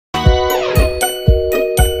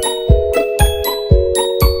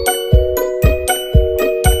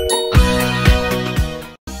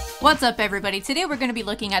What's up everybody? Today we're going to be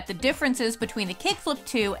looking at the differences between the Kickflip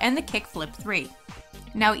 2 and the Kickflip 3.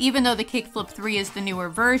 Now even though the Kickflip 3 is the newer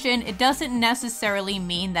version, it doesn't necessarily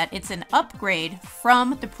mean that it's an upgrade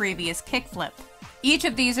from the previous Kickflip. Each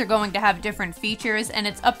of these are going to have different features and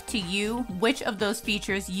it's up to you which of those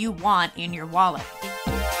features you want in your wallet.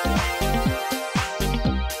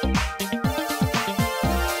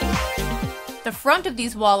 The front of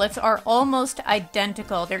these wallets are almost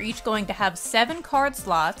identical. They're each going to have 7 card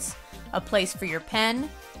slots, a place for your pen,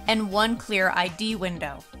 and 1 clear ID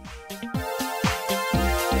window.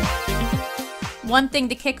 One thing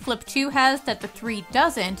the Kickflip 2 has that the 3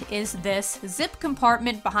 doesn't is this zip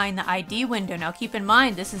compartment behind the ID window. Now keep in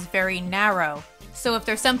mind this is very narrow. So if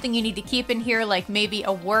there's something you need to keep in here like maybe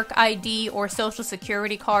a work ID or social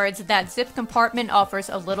security cards, that zip compartment offers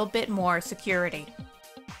a little bit more security.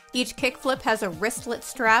 Each Kickflip has a wristlet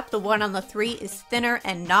strap. The one on the 3 is thinner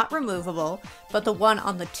and not removable, but the one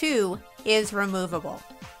on the 2 is removable.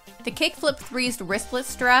 The Kickflip 3's wristlet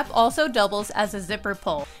strap also doubles as a zipper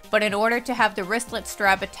pull, but in order to have the wristlet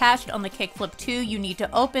strap attached on the Kickflip 2, you need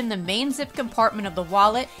to open the main zip compartment of the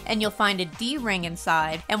wallet and you'll find a D-ring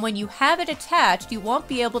inside, and when you have it attached, you won't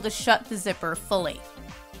be able to shut the zipper fully.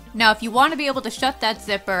 Now if you want to be able to shut that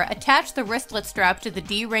zipper, attach the wristlet strap to the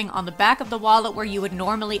D-ring on the back of the wallet where you would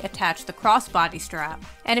normally attach the crossbody strap.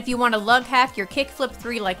 And if you want to lug hack your Kickflip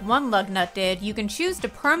 3 like one lug nut did, you can choose to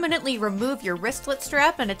permanently remove your wristlet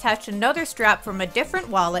strap and attach another strap from a different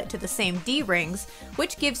wallet to the same D-rings,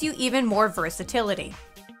 which gives you even more versatility.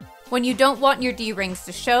 When you don't want your D-rings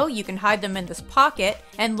to show, you can hide them in this pocket,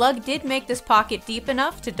 and Lug did make this pocket deep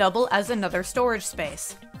enough to double as another storage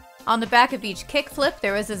space. On the back of each Kickflip,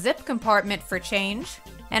 there is a zip compartment for change.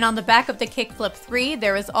 And on the back of the Kickflip 3,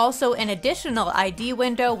 there is also an additional ID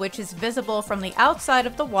window which is visible from the outside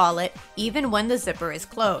of the wallet, even when the zipper is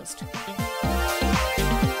closed.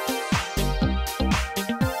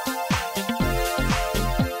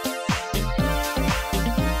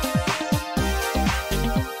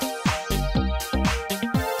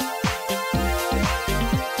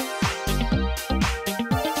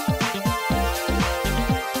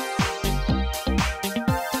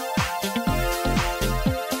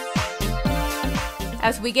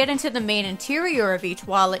 As we get into the main interior of each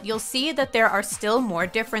wallet, you'll see that there are still more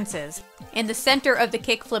differences. In the center of the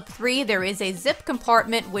Kickflip 3, there is a zip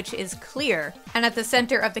compartment which is clear, and at the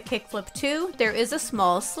center of the Kickflip 2, there is a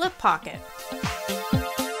small slip pocket.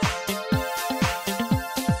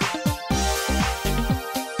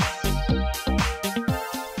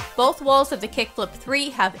 Both walls of the Kickflip 3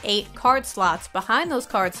 have 8 card slots. Behind those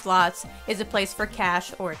card slots is a place for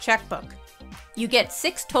cash or a checkbook. You get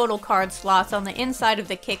 6 total card slots on the inside of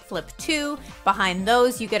the Kickflip 2. Behind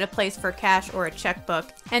those, you get a place for cash or a checkbook.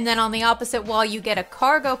 And then on the opposite wall, you get a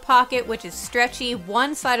cargo pocket, which is stretchy.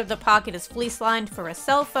 One side of the pocket is fleece-lined for a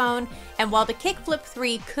cell phone. And while the Kickflip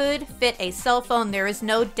 3 could fit a cell phone, there is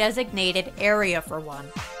no designated area for one.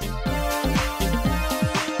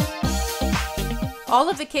 All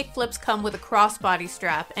of the Kickflips come with a crossbody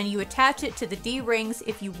strap, and you attach it to the D-rings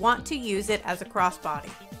if you want to use it as a crossbody.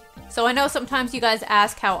 So I know sometimes you guys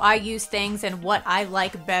ask how I use things and what I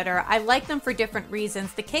like better. I like them for different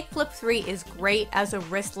reasons. The Kickflip 3 is great as a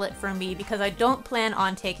wristlet for me because I don't plan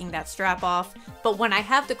on taking that strap off. But when I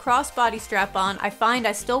have the crossbody strap on, I find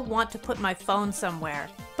I still want to put my phone somewhere.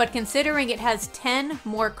 But considering it has 10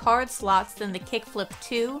 more card slots than the Kickflip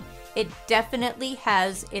 2, it definitely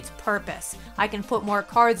has its purpose. I can put more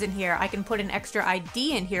cards in here. I can put an extra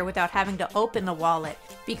ID in here without having to open the wallet.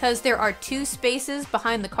 Because there are 2 spaces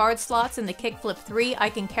behind the card slots in the Kickflip 3, I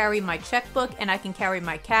can carry my checkbook and I can carry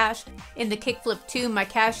my cash. In the Kickflip 2, my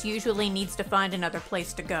cash usually needs to find another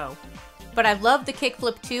place to go. But I love the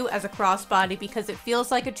Kickflip 2 as a crossbody because it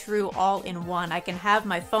feels like a true all-in-one. I can have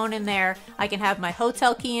my phone in there, I can have my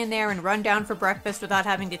hotel key in there and run down for breakfast without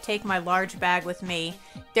having to take my large bag with me.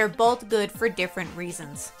 They're both good for different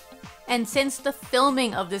reasons. And since the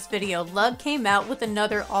filming of this video, Lug came out with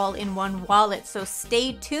another all-in-one wallet, so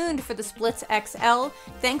stay tuned for the Splits XL.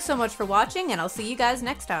 Thanks so much for watching, and I'll see you guys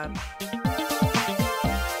next time.